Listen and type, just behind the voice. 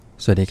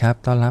สวัสดีครับ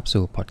ต้อนรับ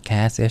สู่พอดแค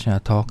สต์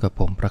HR Talk กับ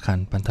ผมประคัน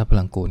ปันทพ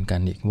ลังกูลกั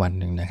นอีกวัน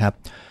หนึ่งนะครับ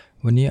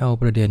วันนี้เอา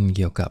ประเด็นเ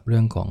กี่ยวกับเรื่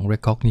องของ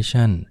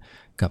recognition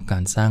กับกา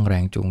รสร้างแร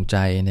งจูงใจ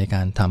ในก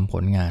ารทำผ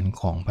ลงาน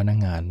ของพนัก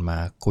งานมา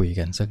คุย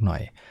กันสักหน่อ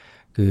ย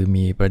คือ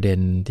มีประเด็น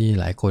ที่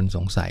หลายคนส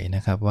งสัยน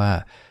ะครับว่า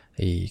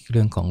เ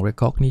รื่องของ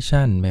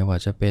recognition ไม่ว่า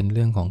จะเป็นเ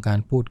รื่องของการ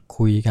พูด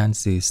คุยการ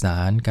สื่อสา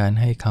รการ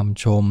ให้ค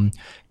ำชม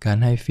การ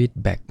ให้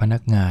feedback พนั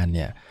กงานเ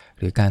นี่ย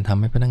หรือการทำ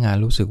ให้พนักงาน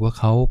รู้สึกว่า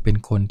เขาเป็น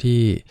คน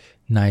ที่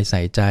นายใ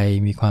ส่ใจ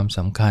มีความส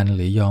ำคัญห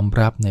รือยอม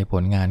รับในผ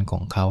ลงานขอ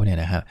งเขาเนี่ย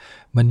นะครับ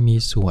มันมี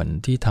ส่วน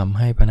ที่ทำใ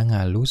ห้พนักง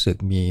านรู้สึก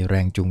มีแร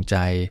งจูงใจ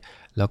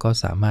แล้วก็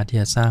สามารถที่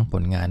จะสร้างผ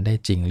ลงานได้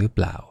จริงหรือเป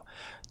ล่า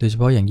โดยเฉ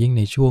พาะอย่างยิ่งใ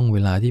นช่วงเว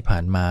ลาที่ผ่า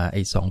นมา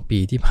2 ปี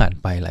ที่ผ่าน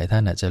ไปหลายท่า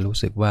นอาจจะรู้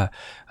สึกว่า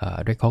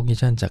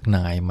recognition จากน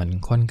ายมัน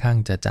ค่อนข้าง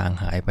จะจาง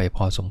หายไปพ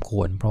อสมค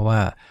วรเพราะว่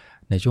า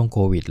ในช่วงโค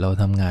วิดเรา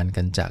ทำงาน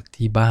กันจาก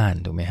ที่บ้าน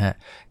ถูกไหมฮะ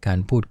การ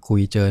พูดคุ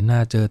ยเจอหน้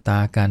าเจอตา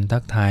กันทั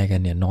กทายกัน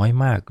เนี่ยน้อย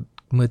มาก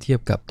เมื่อเทีย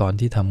บกับตอน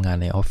ที่ทำงาน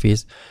ในออฟฟิศ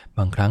บ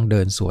างครั้งเดิ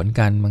นสวน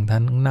กันบางท่า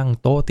นนั่ง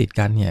โต๊ะติด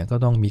กันเนี่ยก็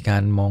ต้องมีกา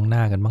รมองหน้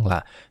ากันบ้างละ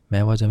แม้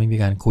ว่าจะไม่มี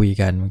การคุย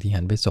กันบางที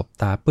หันไปสบ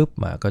ตาปุ๊บ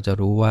ก็จะ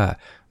รู้ว่า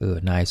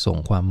นายส่ง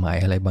ความหมาย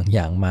อะไรบางอ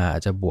ย่างมาอา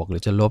จจะบวกหรื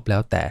อจะลบแล้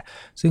วแต่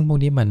ซึ่งพวก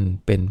นี้มัน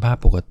เป็นภาพ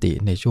ปกติ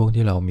ในช่วง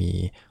ที่เรามี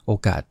โอ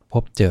กาสพ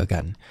บเจอกั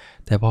น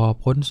แต่พอ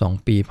พ้น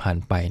2 ปีผ่าน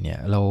ไปเนี่ย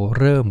เรา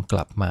เริ่มก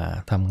ลับมา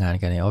ทำงาน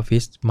กันในออฟฟิ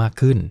ศมาก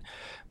ขึ้น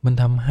มัน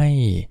ทำให้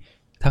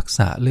ทักษ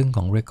ะเรื่องข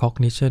อง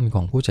recognition ข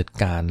องผู้จัด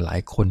การหลาย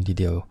คนที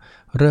เดียว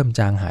เริ่มจ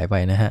างหายไป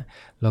นะฮะ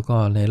แล้วก็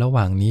ในระห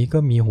ว่างนี้ก็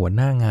มีหัวห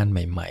น้างานใ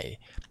หม่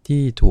ๆ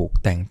ที่ถูก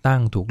แต่งตั้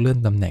งถูกเลื่อน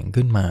ตำแหน่ง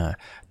ขึ้นมา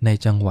ใน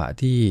จังหวะ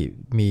ที่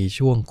มี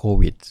ช่วงโค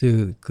วิดซึ่ง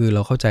คือเร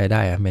าเข้าใจไ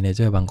ด้เมเนเจ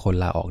อร์บางคน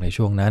ลาออกใน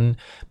ช่วงนั้น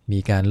มี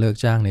การเลิก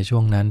จ้างในช่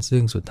วงนั้นซึ่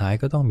งสุดท้าย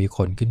ก็ต้องมีค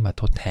นขึ้นมา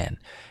ทดแทน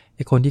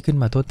คนที่ขึ้น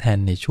มาทดแทน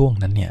ในช่วง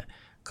นั้นเนี่ย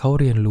เขา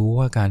เรียนรู้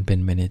ว่าการเป็น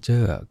เมเนเจอ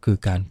ร์คือ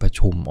การประ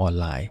ชุมออน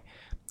ไลน์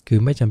คือ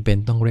ไม่จำเป็น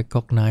ต้อง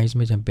recognize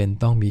ไม่จำเป็น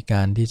ต้องมีก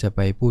ารที่จะไป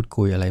พูด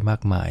คุยอะไรมา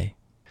กมาย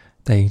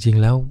แต่จริง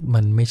ๆแล้ว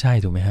มันไม่ใช่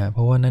ถูกไหมฮะเพ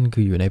ราะว่านั่น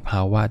คืออยู่ในภ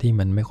าวะที่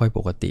มันไม่ค่อยป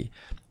กติ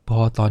พอ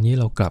ตอนนี้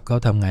เรากลับเข้า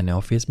ทำงานในอ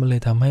อฟฟิศมันเล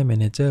ยทำให้เม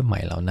เนเจอร์ใหม่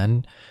เหล่านั้น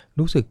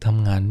รู้สึกท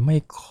ำงานไม่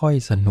ค่อย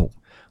สนุก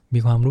มี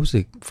ความรู้สึ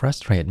ก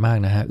frustrate มาก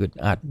นะฮะอึด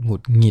อัดหงุ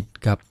ดหงิด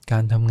กับกา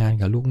รทำงาน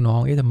กับลูกน้อ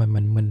งทำไม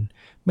มัน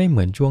ไม่เห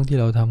มือนช่วงที่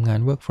เราทำงาน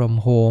work from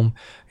home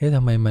ท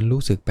ำไมมัน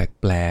รู้สึกแ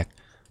ปลก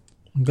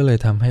ๆมันก็เลย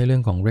ทำให้เรื่อ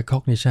งของ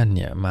recognition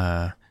เนี่ยมา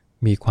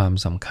มีความ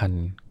สำคัญ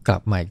กลั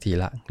บมาอีกที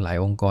ละหลาย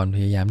องค์กรพ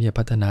ยายามที่จะ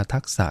พัฒนาทั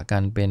กษะกา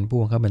รเป็นผู้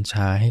บังคับบัญช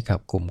าให้กับ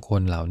กลุ่มค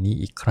นเหล่านี้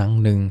อีกครั้ง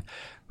หนึ่ง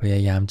พย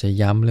ายามจะ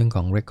ย้ำเรื่องข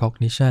อง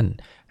recognition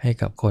ให้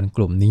กับคนก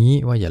ลุ่มนี้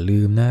ว่าอย่าลื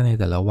มนะใน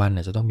แต่ละวัน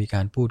จะต้องมีก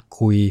ารพูด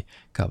คุย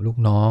กับลูก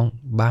น้อง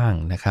บ้าง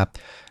นะครับ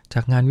จ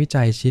ากงานวิ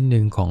จัยชิ้นห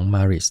นึ่งของ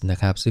Maris นะ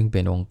ครับซึ่งเ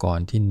ป็นองค์กร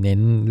ที่เน้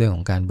นเรื่องข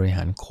องการบริห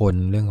ารคน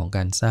เรื่องของก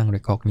ารสร้าง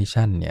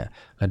recognition เนี่ย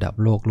ระดับ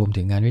โลกรวม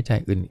ถึงงานวิจัย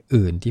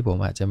อื่นๆที่ผม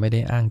อาจจะไม่ได้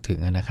อ้างถึง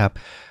นะครับ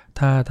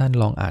ถ้าท่าน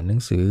ลองอ่านหนั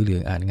งสือหรื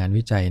ออ่านงาน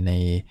วิจัยใน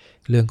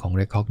เรื่องของ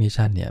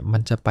recognition เนี่ยมั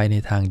นจะไปใน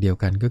ทางเดียว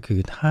กันก็คือ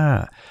ถ้า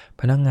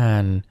พนักงา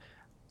น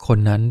คน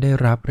นั้นได้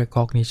รับ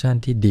recognition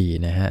ที่ดี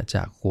นะฮะจ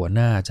ากหัวห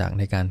น้าจาก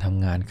ในการท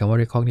ำงานคำว่า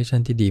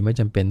recognition ที่ดีไม่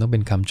จำเป็นต้องเป็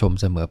นคำชม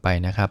เสมอไป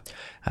นะครับ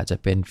อาจจะ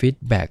เป็น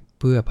feedback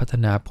เพื่อพัฒ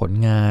นาผล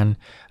งาน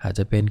อาจจ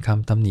ะเป็นค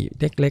ำตำหนิ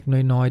เล็ก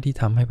ๆน้อยๆที่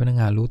ทำให้พนัก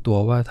งานรู้ตัว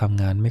ว่าท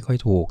ำงานไม่ค่อย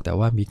ถูกแต่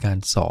ว่ามีการ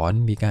สอน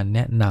มีการแน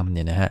ะนำเ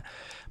นี่ยนะฮะ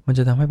มันจ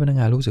ะทำให้พนัก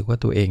งานรู้สึกว่า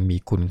ตัวเองมี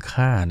คุณ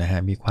ค่านะฮะ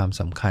มีความ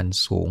สำคัญ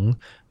สูง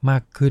มา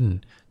กขึ้น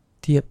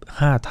เทียบ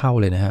5 เท่า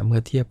เลยนะฮะเมื่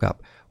อเทียบกับ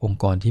อง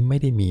ค์กรที่ไม่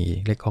ได้มี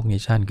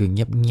recognition คือเ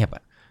งียบ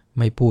ๆ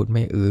ไม่พูดไ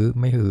ม่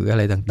หืออะไ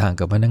รต่างๆ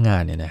กับพนักงา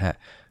นเนี่ยนะฮะ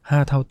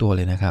5 เท่าตัวเ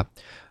ลยนะครับ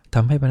ท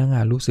ำให้พนักง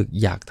านรู้สึก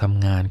อยากท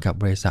ำงานกับ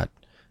บริษัท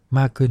ม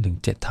ากขึ้นถึง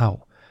7 เท่า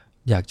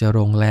อยากจะล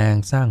งแรง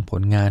สร้างผ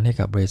ลงานให้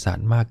กับบริษัท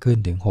มากขึ้น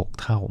ถึง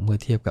6 เท่าเมื่อ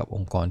เทียบกับอ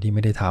งค์กรที่ไ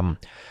ม่ได้ท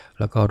ำ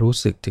แล้วก็รู้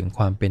สึกถึงค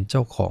วามเป็นเจ้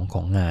าขอ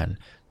งงาน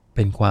เ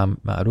ป็นความ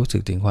รู้สึ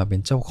กถึงความเป็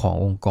นเจ้าของ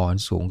องค์กร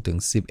สูงถึง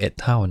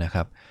11 เท่านะค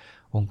รับ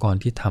องค์กร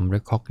ที่ทำ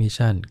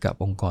recognition กับ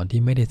องค์กร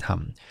ที่ไม่ได้ท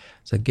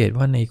ำสังเกต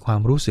ว่าในควา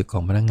มรู้สึกข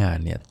องพนักงาน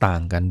เนี่ยต่า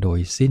งกันโดย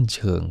สิ้นเ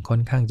ชิงค่อ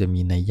นข้างจะ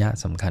มีนัยยะ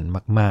สำคัญ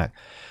มาก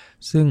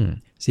ๆซึ่ง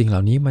สิ่งเหล่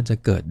านี้มันจะ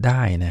เกิดไ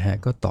ด้นะฮะ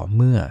ก็ต่อเ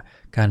มื่อ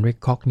การ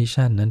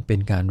recognition นั้นเป็น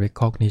การ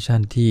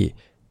recognition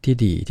ที่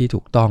ดีที่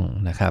ถูกต้อง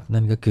นะครับ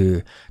นั่นก็คือ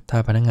ถ้า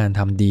พนักงานท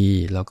ำดี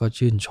แล้วก็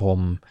ชื่นชม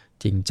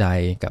จริงใจ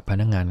กับพ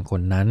นักงานค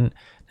นนั้น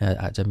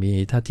อาจจะมี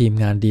ถ้าทีม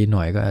งานดีห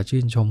น่อยก็อาจ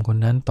ชื่นชมคน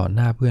นั้นต่อห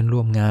น้าเพื่อนร่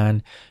วมงาน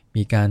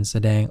มีการแส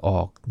ดงอ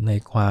อกใน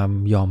ความ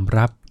ยอม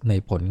รับใน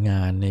ผลง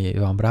านใน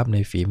ยอมรับใน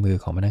ฝีมือ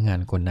ของพนักงาน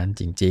คนนั้น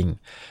จริง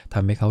ๆท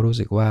ำให้เขารู้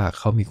สึกว่าเ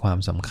ขามีความ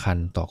สำคัญ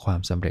ต่อความ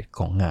สำเร็จข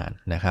องงาน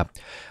นะครับ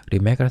หรื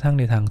อแม้กระทั่ง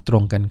ในทางตร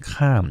งกัน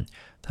ข้าม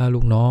ถ้าลู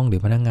กน้องหรื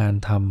อพนักงาน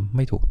ทำไ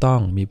ม่ถูกต้อง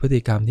มีพฤ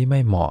ติกรรมที่ไ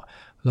ม่เหมาะ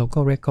เราก็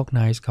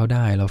recognize เขาไ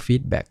ด้เรา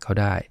feedback เขา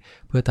ได้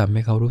เพื่อทำใ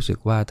ห้เขารู้สึก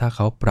ว่าถ้าเข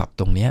าปรับ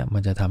ตรงเนี้ยมั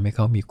นจะทำให้เข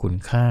ามีคุณ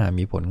ค่า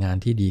มีผลงาน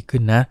ที่ดีขึ้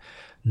นนะ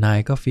นาย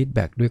ก็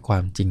feedback ด้วยควา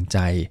มจริงใจ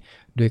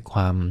ด้วยคว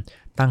าม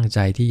ตั้งใจ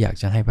ที่อยาก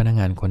จะให้พนัก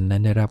งานคนนั้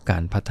นได้รับกา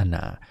รพัฒน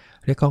า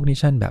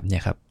recognition แบบเนี้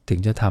ยครับถึง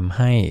จะทำใ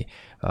ห้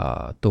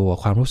ตัว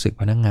ความรู้สึก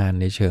พนักงาน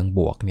ในเชิงบ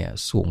วกเนี่ย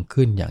สูง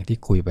ขึ้นอย่างที่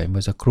คุยไปเมื่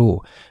อสักครู่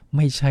ไ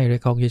ม่ใช่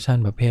recognition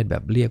ประเภทแบ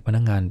บเรียกพนั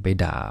กงานไป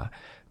ด่า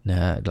นะ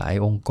ฮะหลาย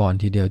องค์กร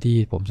ทีเดียวที่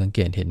ผมสังเก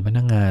ตเห็นพ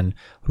นักงาน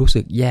รู้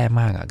สึกแย่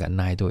มากกับ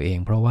นายตัวเอง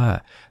เพราะว่า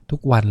ทุก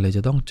วันเลยจ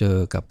ะต้องเจอ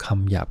กับค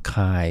ำหยาบค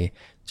าย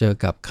เจอ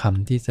กับค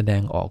ำที่แสด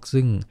งออก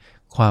ซึ่ง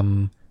ความ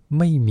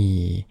ไม่มี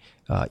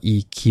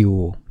EQ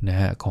นะ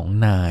ฮะของ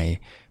นาย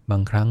บา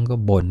งครั้งก็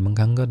บ่นบาง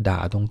ครั้งก็ด่า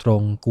ตร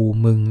งๆกู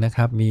มึงนะค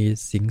รับมี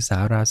สิงสา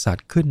ราสัต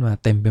ว์ขึ้นมา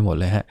เต็มไปหมด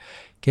เลยฮะ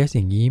เคสอ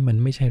ย่างนี้มัน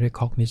ไม่ใช่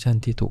recognition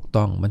ที่ถูก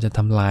ต้องมันจะท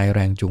ำลายแร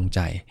งจูงใจ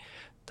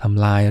ท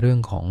ำลายเรื่อง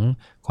ของ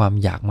ความ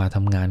อยากมาท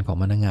ำงานของ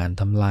พนักงาน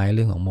ทำลายเ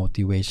รื่องของ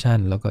motivation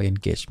แล้วก็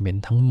engagement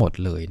ทั้งหมด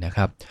เลยนะค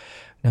รับ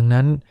ดัง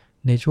นั้น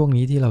ในช่วง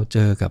นี้ที่เราเจ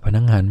อกับพ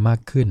นักงานมาก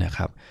ขึ้นนะค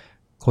รับ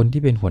คน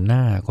ที่เป็นหัวหน้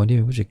าคนที่เ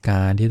ป็นผู้จัดก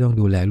ารที่ต้อง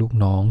ดูแลลูก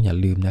น้องอย่า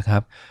ลืมนะครั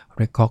บ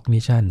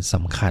recognition ส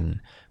ำคัญ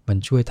มัน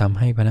ช่วยทำใ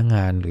ห้พนักง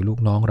านหรือลูก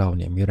น้องเราเ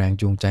นี่ยมีแรง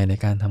จูงใจใน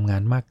การทำงา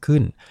นมากขึ้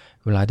น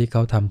เวลาที่เข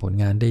าทำผล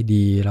งานได้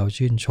ดีเรา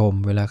ชื่นชม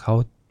เวลาเขา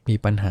มี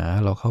ปัญหา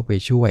เราเข้าไป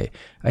ช่วย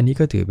อันนี้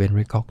ก็ถือเป็น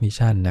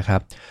recognition นะครั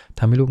บท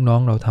ำให้ลูกน้อง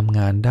เราทำง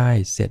านได้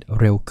เสร็จ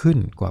เร็วขึ้น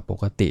กว่าป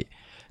กติ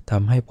ท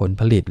ำให้ผล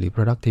ผลิตหรือ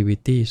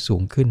productivity สู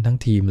งขึ้นทั้ง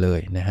ทีมเลย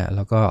นะฮะแ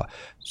ล้วก็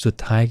สุด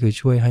ท้ายคือ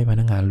ช่วยให้พ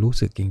นักงานรู้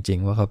สึกจริง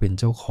ๆว่าเขาเป็น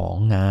เจ้าของ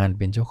งาน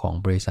เป็นเจ้าของ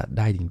บริษัทไ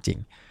ด้จริง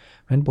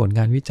ๆเพราะฉะนั้นผลง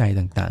านวิจัย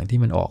ต่างๆที่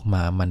มันออกม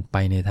ามันไป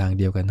ในทาง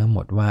เดียวกันทั้งหม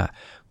ดว่า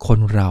คน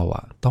เรา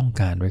ต้อง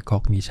การ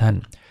recognition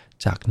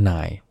จากน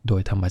ายโด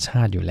ยธรรมช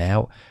าติอยู่แล้ว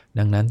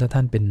ดังนั้นถ้าท่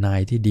านเป็นนา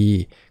ยที่ดี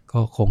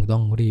ก็คงต้อ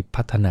งรีบ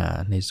พัฒนา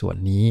ในส่วน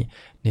นี้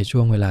ในช่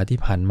วงเวลาที่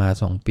ผ่านมา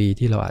2ปี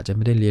ที่เราอาจจะไ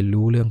ม่ได้เรียน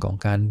รู้เรื่องของ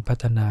การพั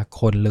ฒนา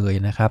คนเลย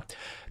นะครับ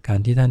การ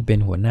ที่ท่านเป็น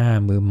หัวหน้า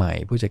มือใหม่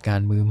ผู้จัดการ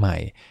มือใหม่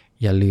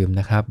อย่าลืม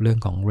นะครับเรื่อง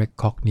ของ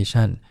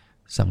recognition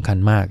สำคัญ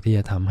มากที่จ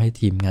ะทำให้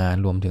ทีมงาน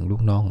รวมถึงลู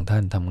กน้องของท่า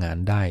นทำงาน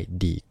ได้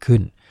ดีขึ้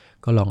น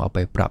ก็ลองเอาไป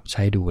ปรับใ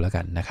ช้ดูแล้ว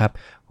กันนะครับ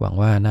หวัง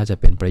ว่าน่าจะ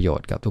เป็นประโยช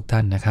น์กับทุกท่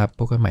านนะครับพ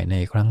บกันใหม่ใน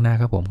ครั้งหน้า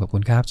ครับผมขอบคุ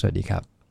ณครับสวัสดีครับ